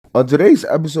On today's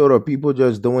episode of People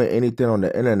Just Doing Anything on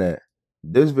the Internet,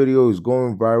 this video is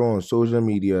going viral on social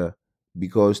media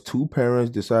because two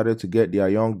parents decided to get their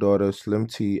young daughter Slim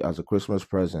T as a Christmas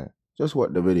present. Just watch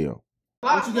the video.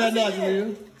 What you got now,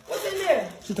 Jamil? What's in there?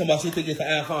 She talking about she think it's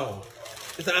an iPhone.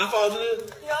 It's an iPhone, Jamil?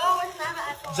 No, it's not an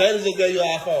iPhone. Jada just gave you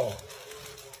an iPhone.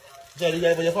 Jada, you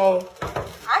gave her your phone?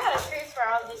 I got a transfer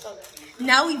all this other.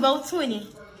 Now we both 20.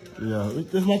 Yeah,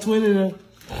 this my 20 now.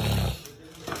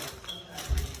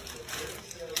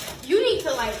 You need to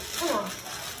come on.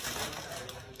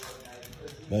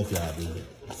 Both y'all do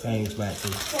it. Same spot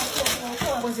too. Come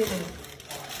on. What's in there?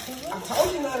 I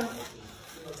told you not.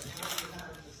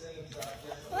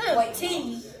 Wait,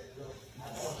 T.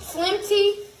 Slim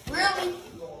T? Really?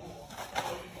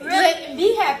 Really?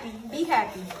 Be happy. Be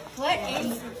happy. What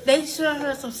is it? They should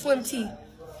have some Slim T.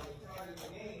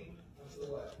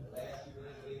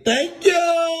 Thank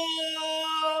you!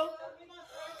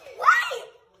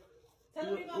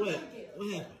 Wait!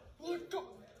 What happened?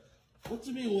 What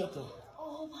you mean what the?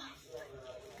 Oh my.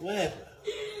 What happened?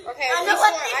 Okay, I know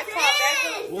what this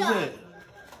is. What's that?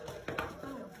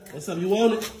 That's something you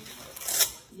wanted?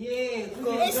 Yeah,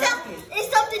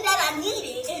 it's something that I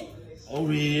needed. Oh,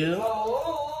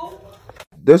 real?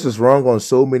 This is wrong on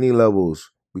so many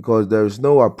levels because there is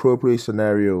no appropriate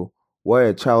scenario where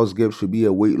a child's gift should be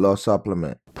a weight loss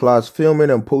supplement. Plus, filming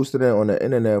and posting it on the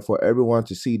internet for everyone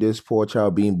to see this poor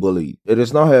child being bullied. It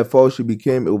is not her fault she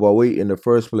became overweight in the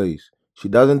first place. She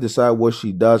doesn't decide what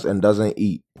she does and doesn't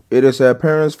eat. It is her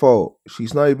parents' fault.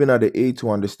 She's not even at the age to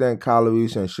understand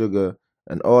calories and sugar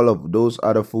and all of those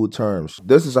other food terms.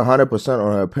 This is 100%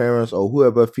 on her parents or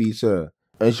whoever feeds her.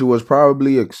 And she was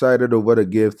probably excited over the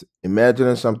gift,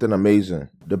 imagining something amazing.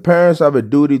 The parents have a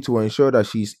duty to ensure that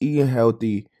she's eating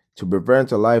healthy to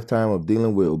prevent a lifetime of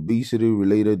dealing with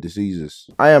obesity-related diseases.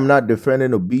 I am not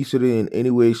defending obesity in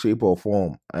any way, shape, or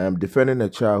form. I am defending a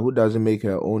child who doesn't make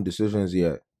her own decisions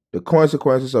yet. The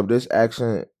consequences of this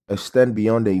action extend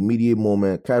beyond the immediate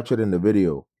moment captured in the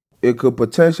video. It could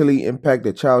potentially impact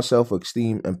the child's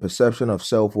self-esteem and perception of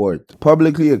self-worth.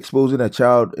 Publicly exposing a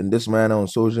child in this manner on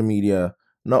social media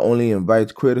not only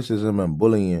invites criticism and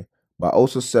bullying, but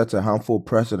also sets a harmful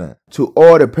precedent. To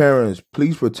all the parents,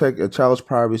 please protect a child's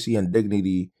privacy and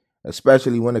dignity,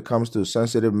 especially when it comes to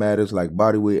sensitive matters like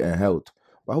body weight and health.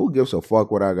 But who gives a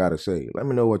fuck what I gotta say? Let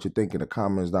me know what you think in the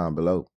comments down below.